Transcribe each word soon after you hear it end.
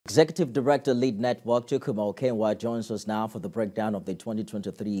Executive Director, Lead Network, Chukwuma Okenwa joins us now for the breakdown of the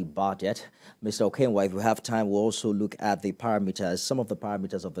 2023 budget. Mr. Okenwa, if we have time, we'll also look at the parameters, some of the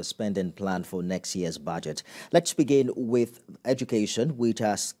parameters of the spending plan for next year's budget. Let's begin with education, which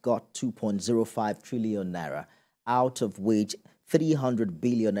has got 2.05 trillion naira, out of which 300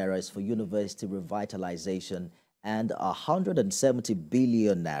 billion naira is for university revitalization and 170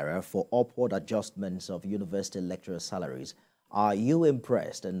 billion naira for upward adjustments of university lecturer salaries. Are you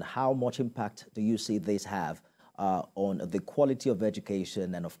impressed, and how much impact do you see this have on the quality of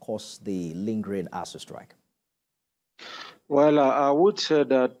education and, of course, the lingering ASU strike? Well, I would say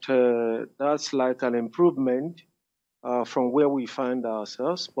that that's like an improvement from where we find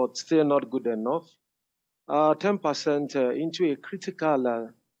ourselves, but still not good enough. 10% into a critical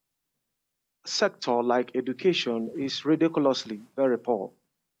sector like education is ridiculously very poor.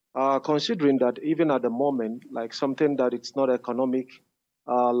 Considering that even at the moment, like something that it's not economic,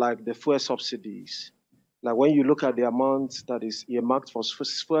 like the fuel subsidies, like when you look at the amount that is earmarked for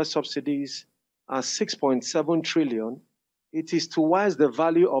fuel subsidies as 6.7 trillion, it is twice the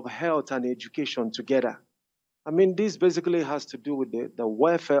value of health and education together. I mean, this basically has to do with the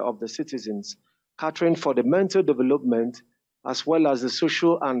welfare of the citizens, catering for the mental development as well as the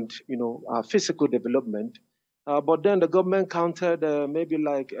social and physical development. But then the government counted maybe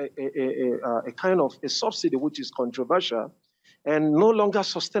like a kind of a subsidy, which is controversial and no longer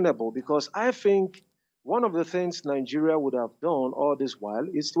sustainable, because I think one of the things Nigeria would have done all this while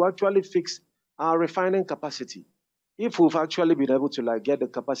is to actually fix our refining capacity. If we've actually been able to get the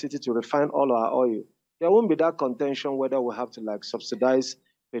capacity to refine all our oil, there won't be that contention whether we have to subsidize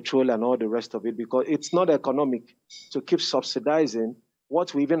petrol and all the rest of it, because it's not economic to keep subsidizing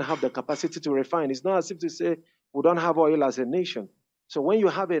what we even have the capacity to refine. It's not as if to say we don't have oil as a nation. So when you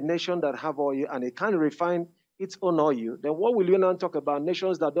have a nation that have oil and it can't refine its own oil, then what will you now talk about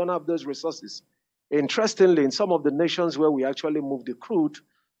nations that don't have those resources? Interestingly, in some of the nations where we actually move the crude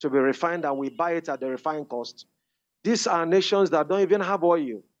to be refined and we buy it at the refined cost, these are nations that don't even have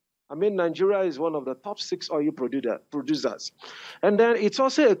oil. I mean, Nigeria is one of the top 6 oil producers. And then it's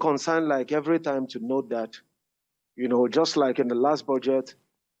also a concern, like every time, to note that just like in the last budget,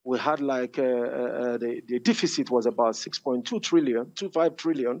 we had the deficit was about 6.25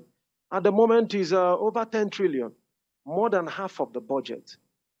 trillion. At the moment is over 10 trillion, more than half of the budget.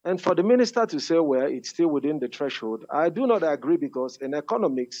 And for the minister to say, well, it's still within the threshold, I do not agree, because in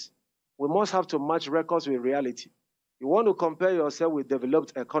economics, we must have to match records with reality. You want to compare yourself with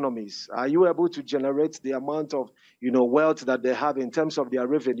developed economies. Are you able to generate the amount of wealth that they have in terms of their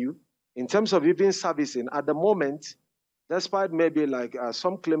revenue? In terms of even servicing, at the moment, despite maybe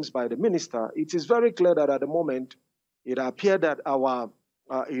some claims by the minister, it is very clear that at the moment, it appeared that our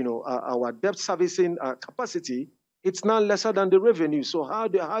debt servicing capacity, it's now lesser than the revenue. So how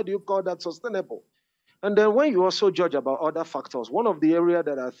do you call that sustainable? And then when you also judge about other factors, one of the areas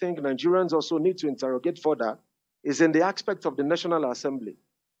that I think Nigerians also need to interrogate further is in the aspect of the National Assembly.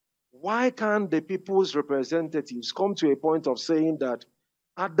 Why can't the people's representatives come to a point of saying that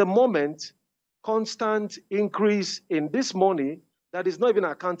at the moment, constant increase in this money that is not even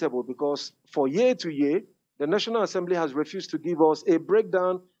accountable, because for year to year, the National Assembly has refused to give us a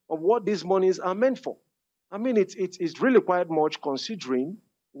breakdown of what these monies are meant for. I mean, it's really quite much, considering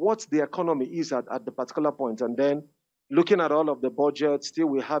what the economy is at the particular point. And then looking at all of the budget, still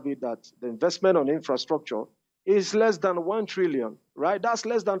we have it that the investment on infrastructure is less than 1 trillion, right? That's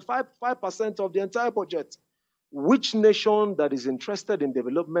less than 5% of the entire budget. Which nation that is interested in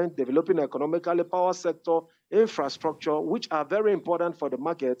developing economically, power sector, infrastructure, which are very important for the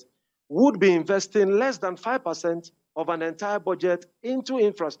market, would be investing less than 5% of an entire budget into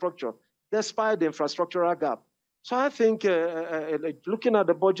infrastructure, despite the infrastructural gap? So I think looking at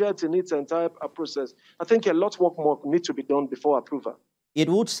the budget in its entire process, I think a lot more needs to be done before approval. It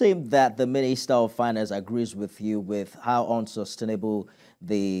would seem that the Minister of Finance agrees with you with how unsustainable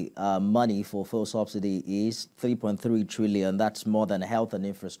the money for fuel subsidy is. 3.3 trillion, that's more than health and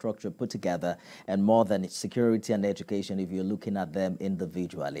infrastructure put together, and more than security and education if you're looking at them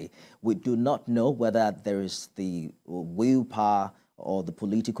individually. We do not know whether there is the willpower or the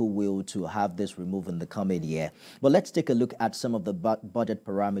political will to have this removed in the coming year. But let's take a look at some of the budget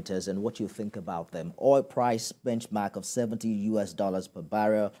parameters and what you think about them. Oil price benchmark of $70 per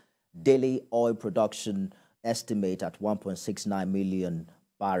barrel, daily oil production estimate at 1.69 million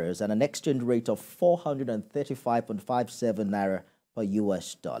barrels, and an exchange rate of 435.57 naira per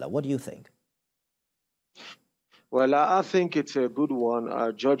US dollar. What do you think? Well, I think it's a good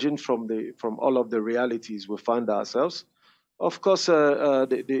one, judging from all of the realities we find ourselves. Of course,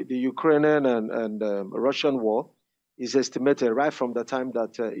 the Ukrainian and Russian war is estimated right from the time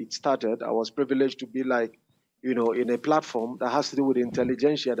that it started. I was privileged to be like, in a platform that has to do with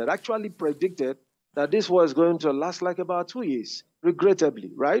intelligentsia that actually predicted that this was going to last like about 2 years,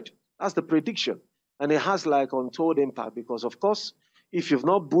 regrettably, right? That's the prediction. And it has like untold impact because, of course, if you've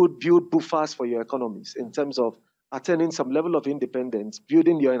not built buffers for your economies in terms of attaining some level of independence,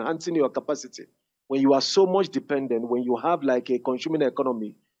 enhancing your capacity, when you are so much dependent, when you have like a consuming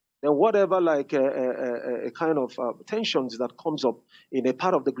economy, then whatever like a kind of tensions that comes up in a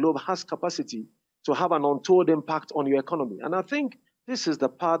part of the globe has capacity to have an untold impact on your economy. And I think this is the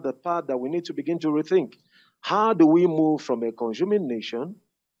part that we need to begin to rethink. How do we move from a consuming nation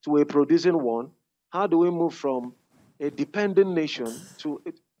to a producing one? How do we move from a dependent nation to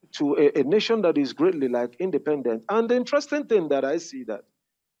a nation that is greatly like independent? And the interesting thing that I see that,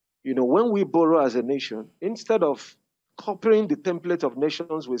 when we borrow as a nation, instead of copying the template of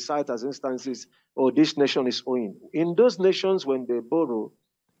nations we cite as instances, this nation is owing. In those nations, when they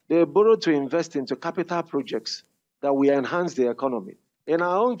borrow to invest into capital projects that will enhance the economy. In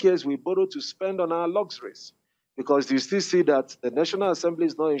our own case, we borrow to spend on our luxuries because you still see that the National Assembly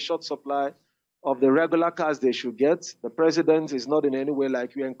is not in short supply of the regular cars they should get. The president is not in any way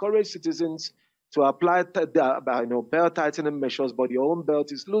like you encourage citizens to apply belt tightening measures, but your own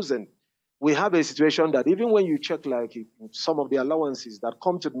belt is loosened. We have a situation that even when you check like some of the allowances that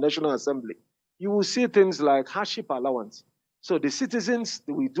come to the National Assembly, you will see things like hardship allowance. So the citizens,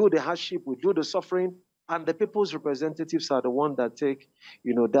 we do the hardship, we do the suffering, and the people's representatives are the ones that take,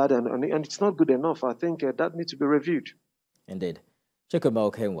 that, and it's not good enough. I think that needs to be reviewed. Indeed. Chukwuma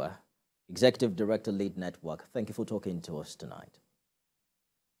Okenwa, Executive Director, Lead Network. Thank you for talking to us tonight.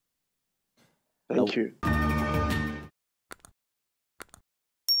 Thank you.